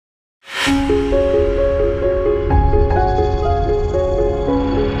Hey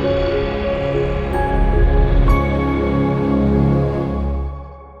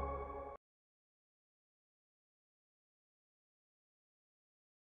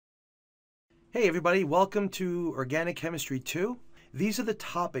everybody, welcome to Organic Chemistry 2. These are the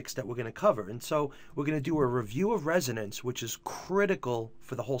topics that we're going to cover, and so we're going to do a review of resonance, which is critical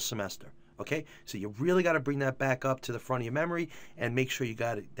for the whole semester. Okay, so you really got to bring that back up to the front of your memory and make sure you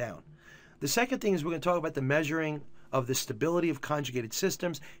got it down. The second thing is we're going to talk about the measuring of the stability of conjugated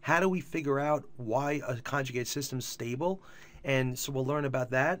systems. How do we figure out why a conjugated system is stable? And so we'll learn about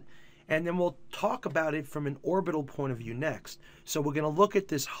that. And then we'll talk about it from an orbital point of view next. So we're going to look at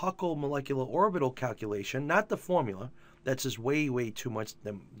this Huckel molecular orbital calculation, not the formula. That's just way too much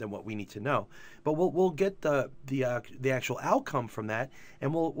than what we need to know. But we'll get the actual outcome from that,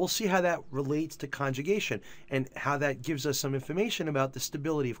 and we'll see how that relates to conjugation and how that gives us some information about the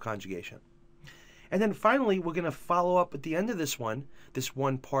stability of conjugation. And then finally, we're going to follow up at the end of this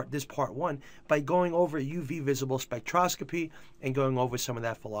part one, by going over UV visible spectroscopy and going over some of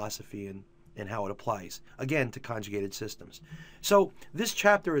that philosophy and how it applies, again, to conjugated systems. So this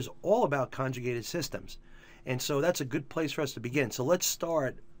chapter is all about conjugated systems. And so that's a good place for us to begin. So let's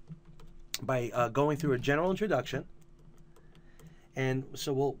start by going through a general introduction. And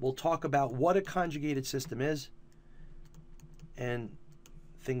so we'll talk about what a conjugated system is and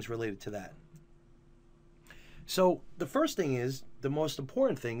things related to that. So the first thing is, the most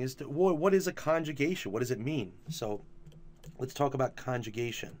important thing is, what is a conjugation? What does it mean? So let's talk about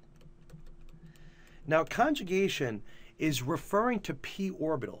conjugation. Now, conjugation is referring to p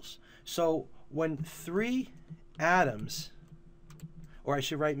orbitals. So when three atoms, or I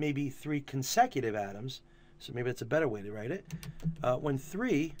should write maybe three consecutive atoms, so maybe that's a better way to write it. When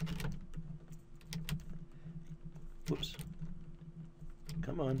three, whoops,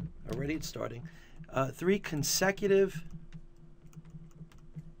 come on, already it's starting. Three consecutive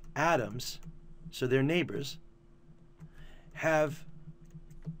atoms, so they're neighbors, have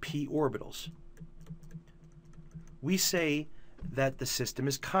p orbitals. We say that the system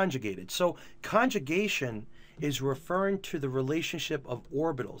is conjugated. So conjugation is referring to the relationship of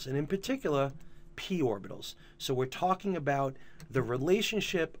orbitals, and in particular, p orbitals. So we're talking about the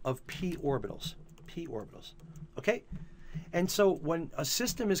relationship of p orbitals. P orbitals, okay? And so when a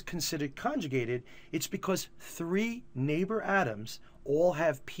system is considered conjugated, it's because three neighbor atoms all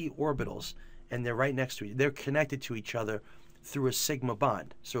have p orbitals, and they're right next to each other. They're connected to each other through a sigma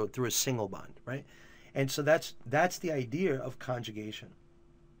bond, so through a single bond, right? And so that's the idea of conjugation.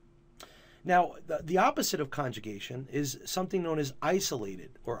 Now, the opposite of conjugation is something known as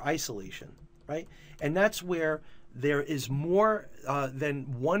isolated or isolation, right? And that's where there is more than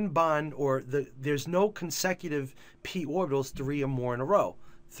one bond, or there's no consecutive p orbitals, three or more in a row.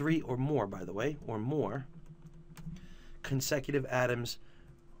 Three or more, by the way, or more consecutive atoms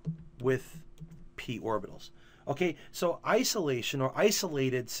with p orbitals. Okay, so isolation or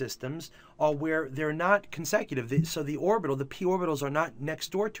isolated systems are where they're not consecutive. So the p orbitals are not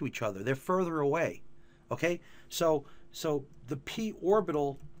next door to each other. They're further away. Okay, so the p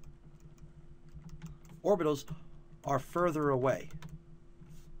orbitals are further away.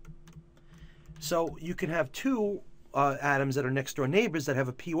 So you can have two atoms that are next door neighbors that have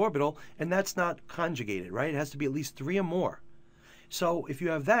a p orbital, and that's not conjugated, right? It has to be at least three or more. So if you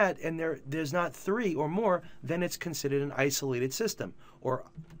have that and there's not three or more, then it's considered an isolated system.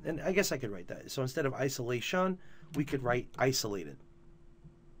 And I guess I could write that. So instead of isolation, we could write isolated.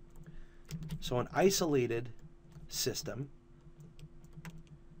 So an isolated system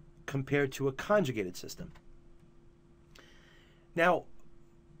compared to a conjugated system. Now,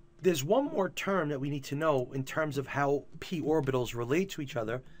 there's one more term that we need to know in terms of how p orbitals relate to each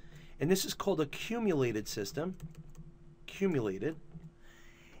other, and this is called a cumulated system. Cumulated.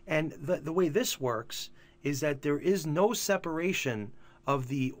 And the way this works is that there is no separation of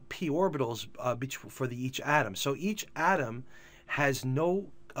the p orbitals for each atom. So each atom has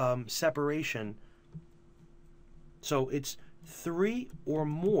no separation. So it's three or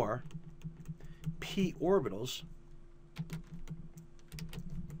more p orbitals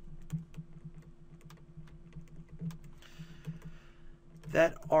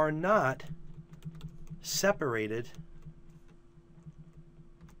that are not separated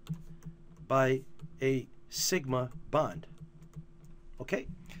by a sigma bond. Okay?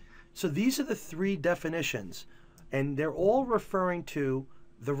 So these are the three definitions, and they're all referring to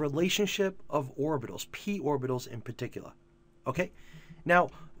the relationship of orbitals, p orbitals in particular. Okay? Now,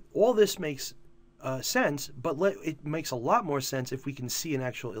 all this makes sense, but it makes a lot more sense if we can see an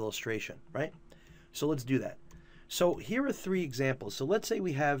actual illustration, right? So let's do that. So here are three examples. So let's say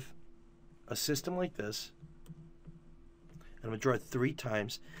we have a system like this. And I'm going to draw it 3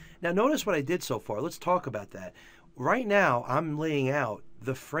 times. Now notice what I did so far. Let's talk about that. Right now, I'm laying out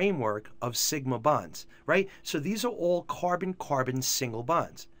the framework of sigma bonds, right? So these are all carbon-carbon single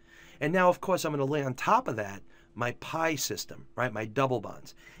bonds. And now, of course, I'm going to lay on top of that my pi system, right? My double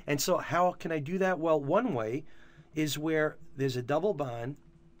bonds. And so how can I do that? Well, one way is where there's a double bond,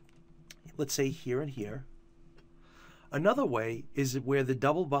 let's say here and here. Another way is where the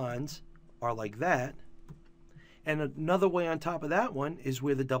double bonds are like that. And another way on top of that one is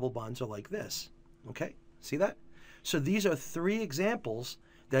where the double bonds are like this. Okay, see that? So these are 3 examples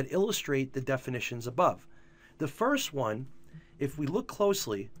that illustrate the definitions above. The first one, if we look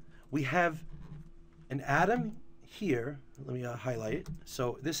closely, we have an atom here. Let me highlight it.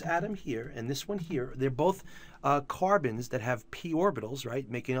 So this atom here and this one here, they're both carbons that have p orbitals, right,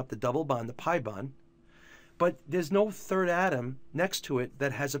 making up the double bond, the pi bond. But there's no third atom next to it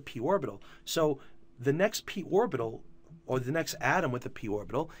that has a p orbital. So the next p orbital, or the next atom with a p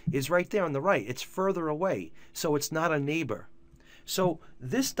orbital, is right there on the right. It's further away, so it's not a neighbor. So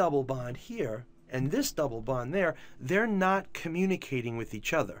this double bond here and this double bond there, they're not communicating with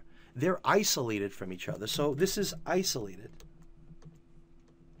each other. They're isolated from each other. So this is isolated.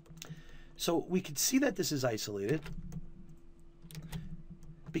 So we can see that this is isolated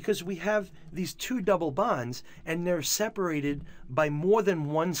because we have these 2 double bonds and they're separated by more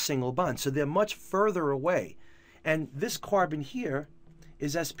than 1 single bond. So they're much further away. And this carbon here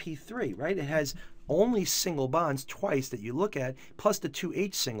is sp3, right? It has only single bonds twice that you look at, plus the 2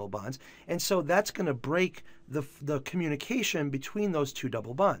 H single bonds. And so that's going to break the communication between those 2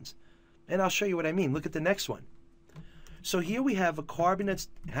 double bonds. And I'll show you what I mean. Look at the next one. So here we have a carbon that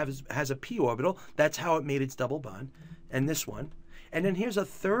has a p orbital. That's how it made its double bond. And this one. And then here's a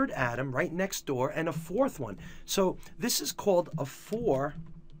third atom right next door and a 4th one. So this is called a 4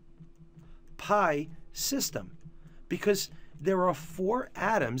 pi system because there are 4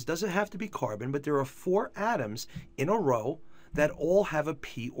 atoms, doesn't have to be carbon, but there are 4 atoms in a row that all have a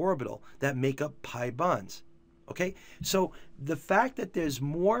p orbital that make up pi bonds. Okay, so the fact that there's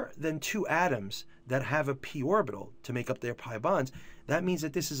more than 2 atoms that have a p orbital to make up their pi bonds, that means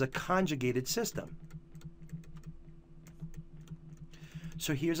that this is a conjugated system.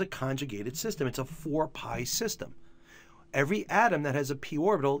 So here's a conjugated system. It's a 4 pi system. Every atom that has a p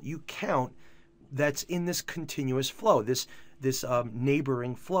orbital, you count that's in this continuous flow, this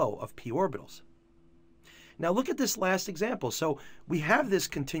neighboring flow of p orbitals. Now look at this last example. So we have this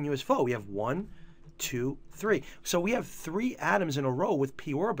continuous flow. We have 1, 2, 3. So we have 3 atoms in a row with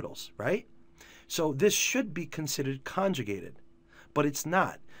p orbitals, right? So this should be considered conjugated, but it's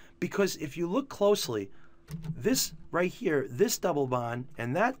not. Because if you look closely, this right here, this double bond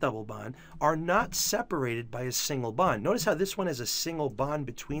and that double bond are not separated by a single bond. Notice how this one has a single bond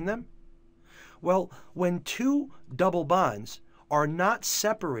between them? Well, when 2 double bonds are not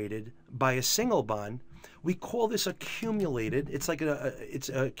separated by a single bond, we call this accumulated. It's like it's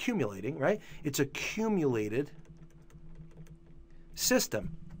accumulating, right? It's accumulated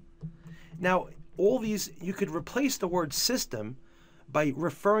system. Now, all these, you could replace the word system by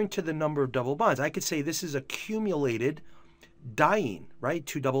referring to the number of double bonds. I could say this is accumulated diene, right?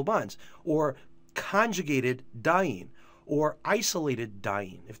 2 double bonds, or conjugated diene, or isolated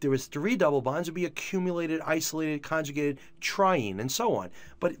diene. If there was 3 double bonds, it would be accumulated, isolated, conjugated, triene, and so on.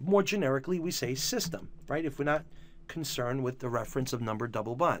 But more generically, we say system, right? If we're not concerned with the reference of numbered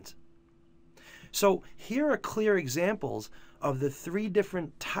double bonds. So here are clear examples of the 3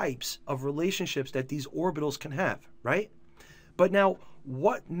 different types of relationships that these orbitals can have, right? But now,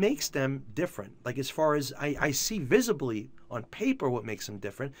 what makes them different? Like as far as I see visibly on paper what makes them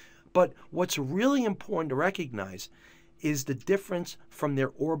different, but what's really important to recognize is the difference from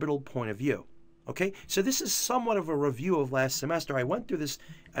their orbital point of view. Okay, so this is somewhat of a review of last semester. I went through this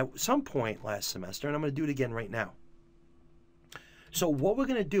at some point last semester, and I'm going to do it again right now. So what we're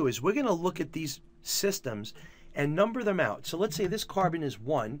going to do is we're going to look at these systems and number them out. So let's say this carbon is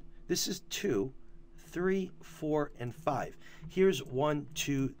 1, this is 2, 3, 4, and 5. Here's 1,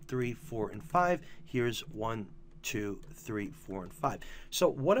 2, 3, 4, and 5. Here's 1, 2, 3, 4, and 5. So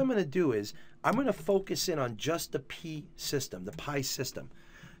what I'm going to do is I'm going to focus in on just the p system, the pi system.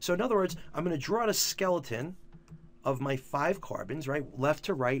 So in other words, I'm going to draw out a skeleton of my 5 carbons, right, left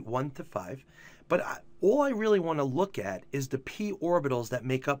to right, 1 to 5. But all I really want to look at is the p orbitals that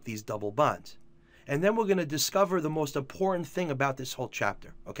make up these double bonds. And then we're going to discover the most important thing about this whole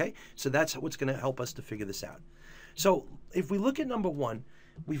chapter, okay? So that's what's going to help us to figure this out. So if we look at number 1,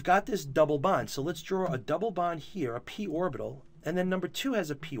 we've got this double bond. So let's draw a double bond here, a p orbital. And then number 2 has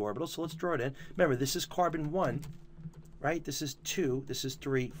a p orbital, so let's draw it in. Remember, this is carbon 1. right? This is 2, this is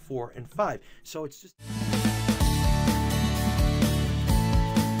 3, 4, and 5. So it's just...